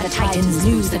deemed that the Titans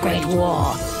lose the Great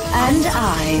War, and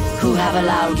I who have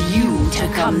allowed you to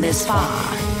come this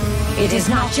far. It is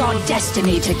not your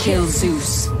destiny to kill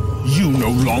Zeus. You no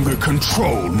longer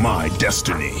control my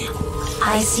destiny.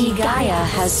 I see Gaia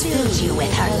has filled you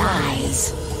with her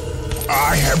lies.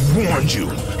 I have warned you.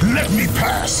 Let me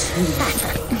pass.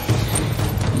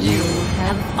 You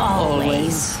have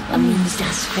always amused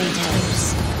us,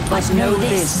 Kratos. But know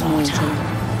this, mortal.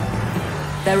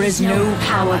 There is no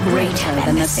power greater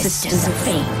than the Sisters of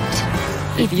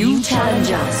Fate. If you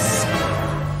challenge us,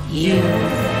 you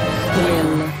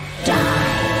will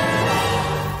die.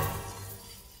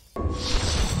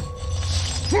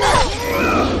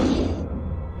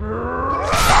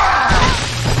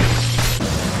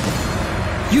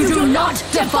 You do not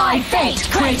defy fate,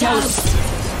 Kratos!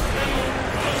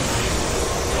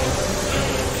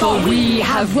 For we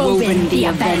have woven the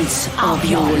events of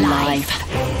your life.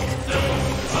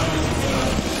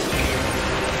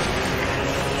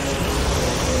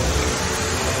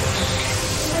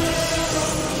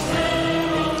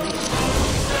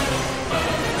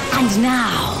 And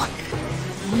now,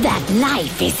 that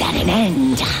life is at an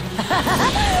end.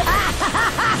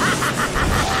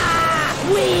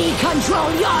 We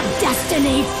control your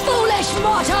destiny, foolish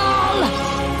mortal!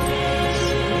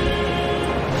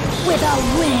 With a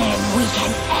whim, we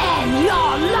can end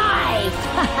your life!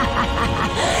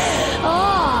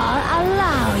 Or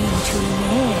allow you to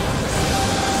live.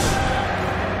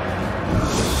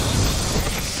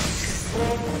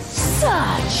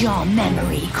 Search your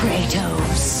memory,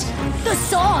 Kratos. The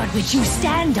sword which you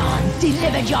stand on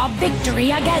delivered your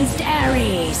victory against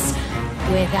Ares.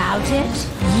 Without it,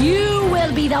 you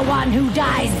will be the one who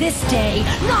dies this day,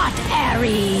 not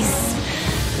Ares.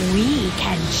 We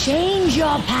can change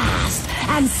your past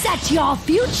and set your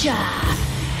future.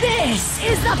 This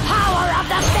is the power of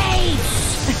the Fates!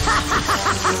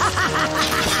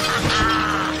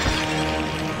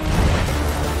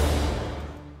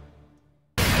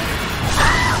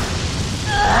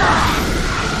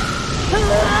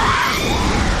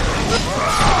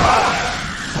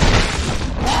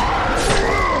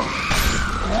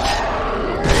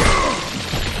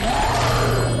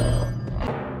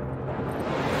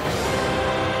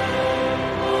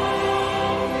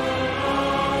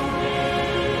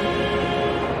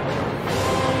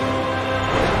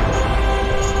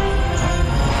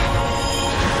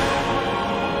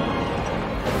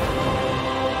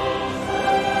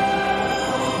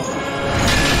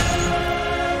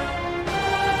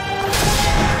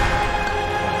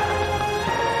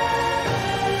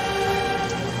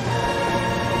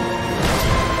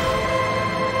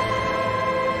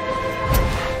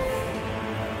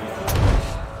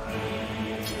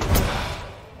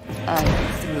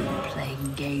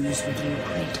 With you,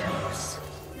 Kratos.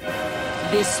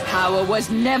 This power was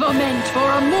never meant for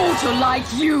a mortal like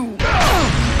you!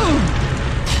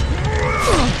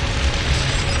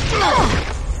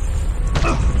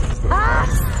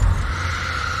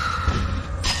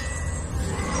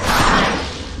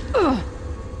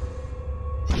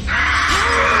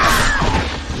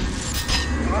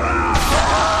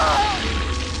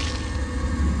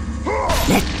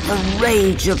 Let the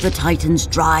rage of the Titans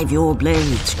drive your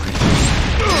blades, Kratos.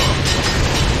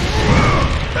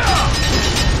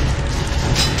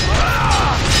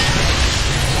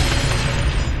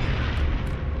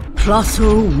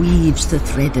 Clotho weaves the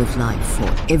thread of life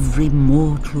for every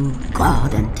mortal,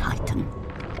 god and titan.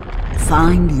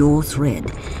 Find your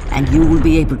thread, and you will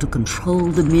be able to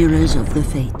control the mirrors of the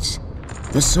Fates,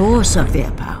 the source of their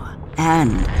power,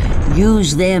 and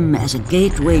use them as a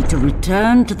gateway to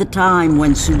return to the time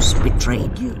when Zeus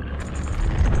betrayed you.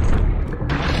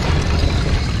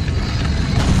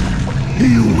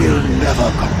 You will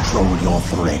never control your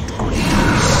thread,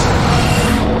 Kratos.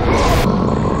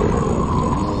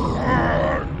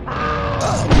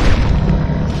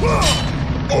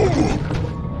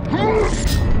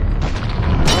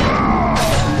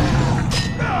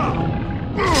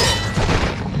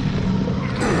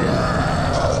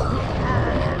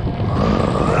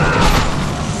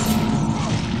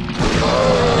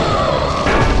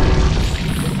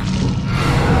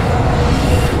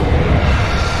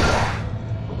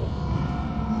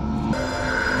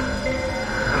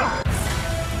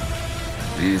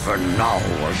 Even now,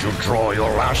 as you draw your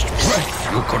last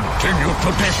breath, you continue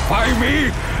to defy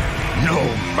me? No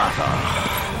matter.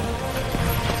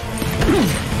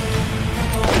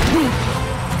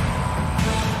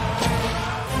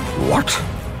 What?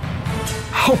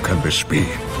 How can this be?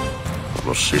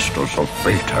 The Sisters of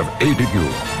Fate have aided you.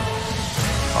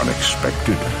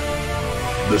 Unexpected.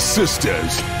 The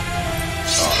Sisters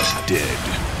are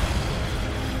dead.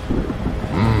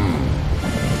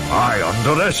 I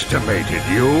underestimated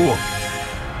you.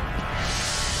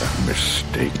 A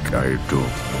mistake I do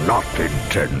not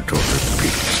intend to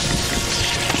repeat.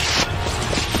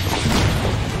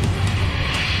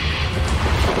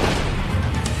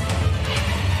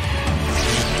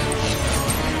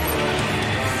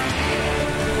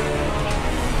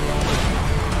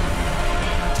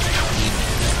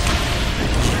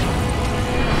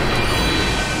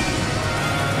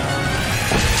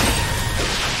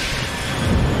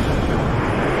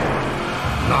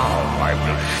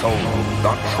 Show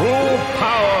the true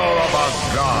power of a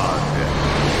god.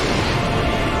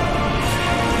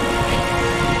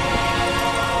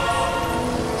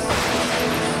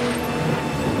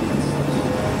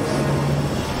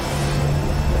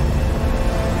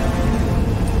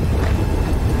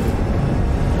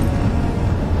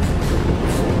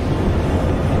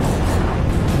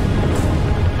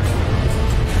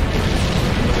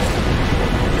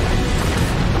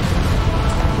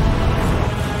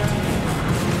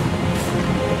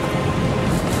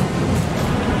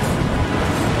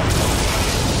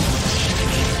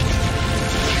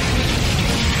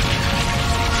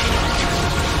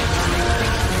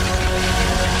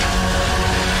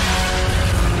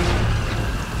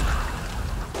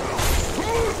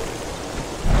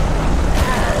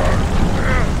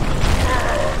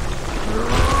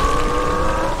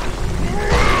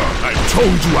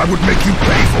 told you I would make you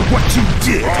pay for what you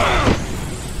did!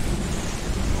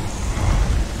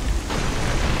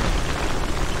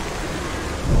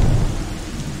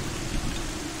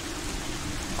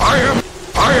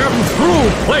 I am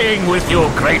through playing with you,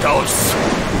 Kratos!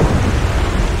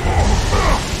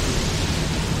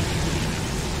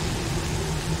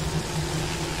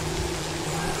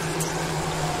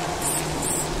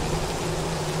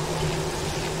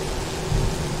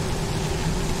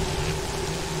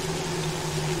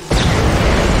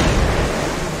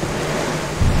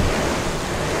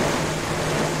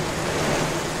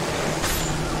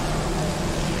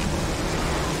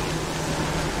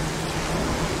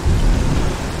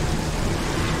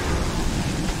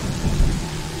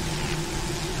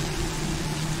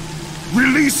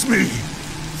 Release me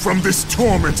from this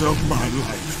torment of my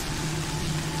life.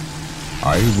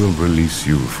 I will release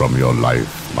you from your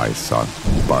life, my son.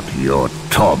 But your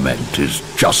torment is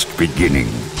just beginning.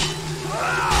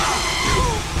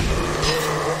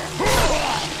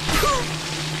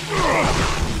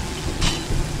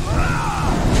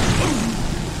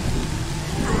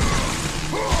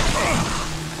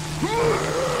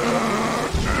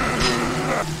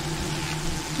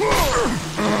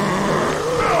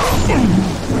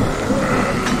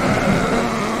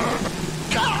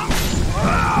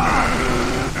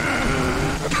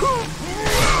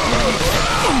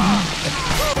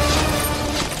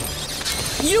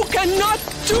 You cannot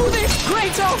do this,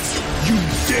 Kratos! You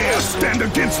dare stand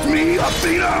against me,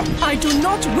 Athena? I do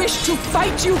not wish to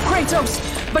fight you, Kratos,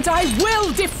 but I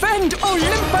will defend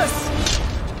Olympus!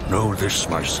 Know this,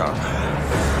 my son.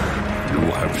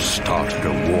 You have started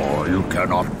a war you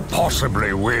cannot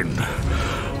possibly win.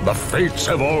 The fates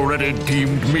have already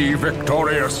deemed me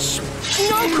victorious.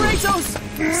 No, Kratos!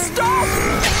 Stop!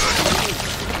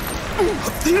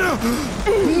 Athena!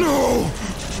 No!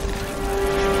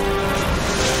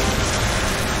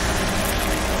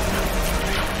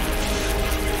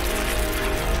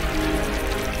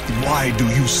 Why do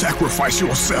you sacrifice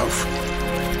yourself?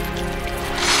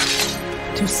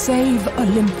 To save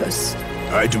Olympus.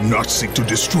 I do not seek to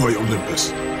destroy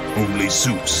Olympus. Only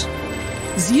Zeus.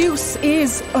 Zeus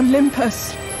is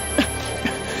Olympus.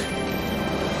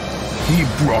 He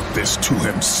brought this to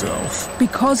himself.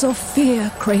 Because of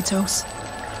fear, Kratos.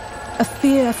 A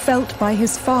fear felt by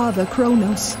his father,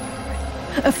 Kronos.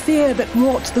 A fear that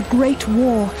wrought the Great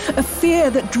War. A fear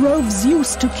that drove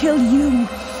Zeus to kill you.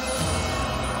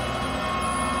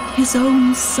 His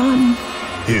own son.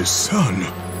 His son?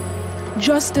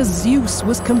 Just as Zeus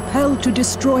was compelled to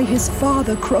destroy his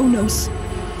father, Kronos.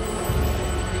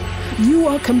 You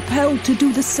are compelled to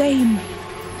do the same.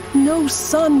 No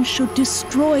son should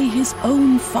destroy his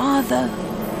own father.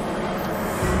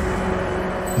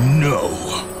 No,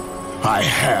 I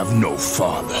have no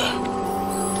father.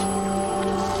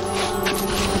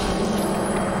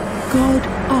 God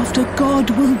after God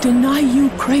will deny you,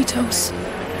 Kratos.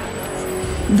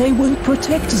 They will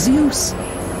protect Zeus.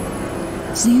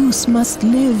 Zeus must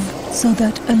live so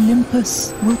that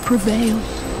Olympus will prevail.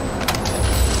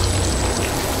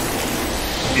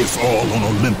 If all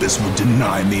on Olympus will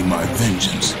deny me my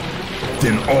vengeance,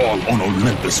 then all on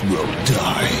Olympus will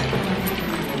die.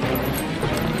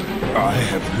 I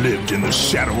have lived in the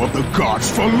shadow of the gods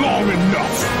for long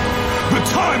enough. The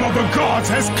time of the gods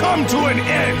has come to an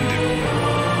end.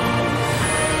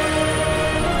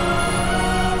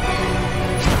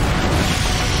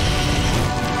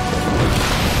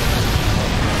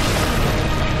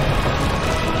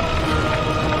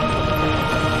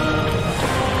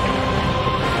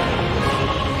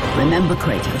 Remember,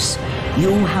 Kratos,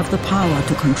 you have the power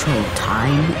to control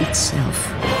time itself.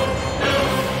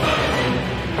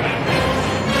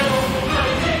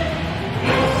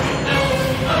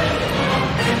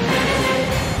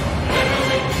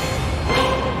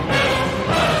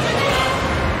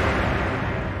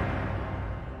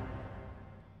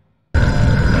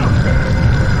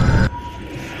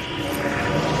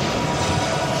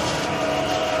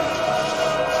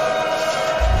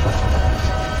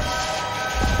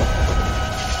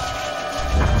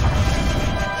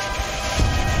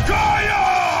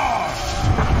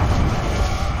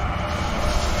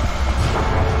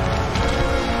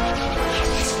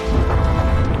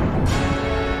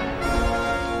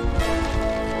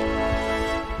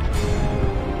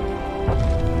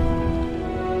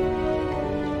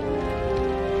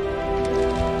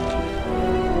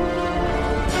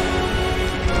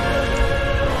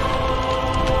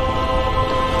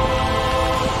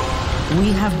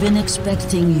 We have been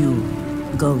expecting you,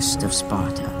 Ghost of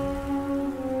Sparta.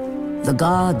 The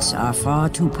gods are far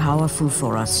too powerful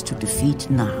for us to defeat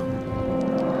now.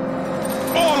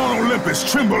 All on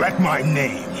Olympus tremble at my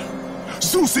name.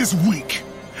 Zeus is weak.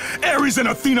 Ares and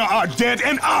Athena are dead,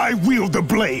 and I wield the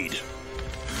blade.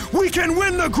 We can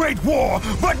win the Great War,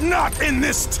 but not in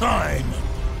this time.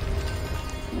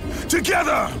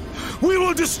 Together, we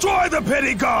will destroy the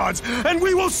petty gods, and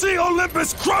we will see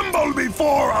Olympus crumble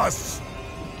before us.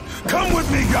 Come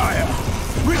with me, Gaia.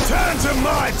 Return to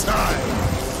my time.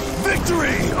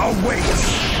 Victory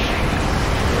awaits.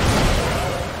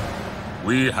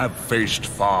 We have faced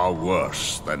far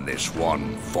worse than this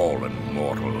one fallen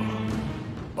mortal.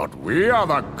 But we are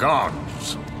the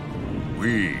gods.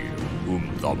 We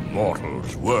whom the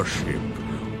mortals worship.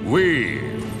 We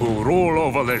who rule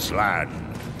over this land.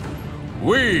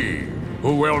 We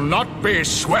who will not be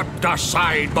swept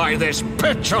aside by this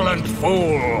petulant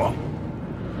fool.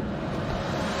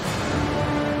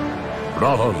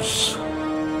 Brothers,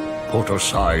 put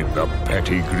aside the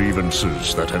petty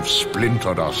grievances that have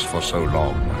splintered us for so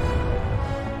long.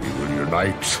 We will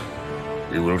unite,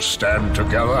 we will stand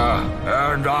together,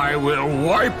 and I will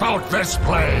wipe out this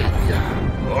plague.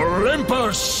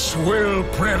 Olympus will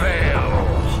prevail.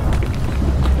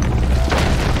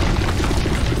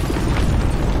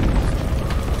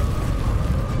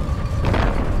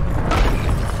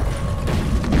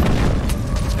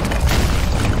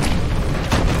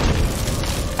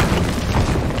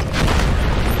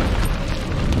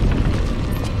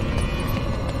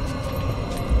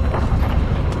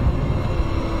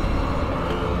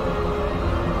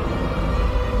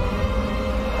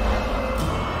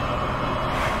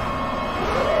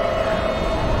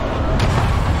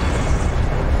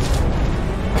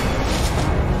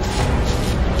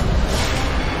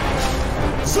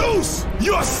 Zeus,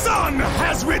 your son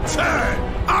has returned!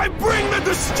 I bring the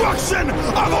destruction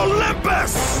of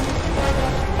Olympus!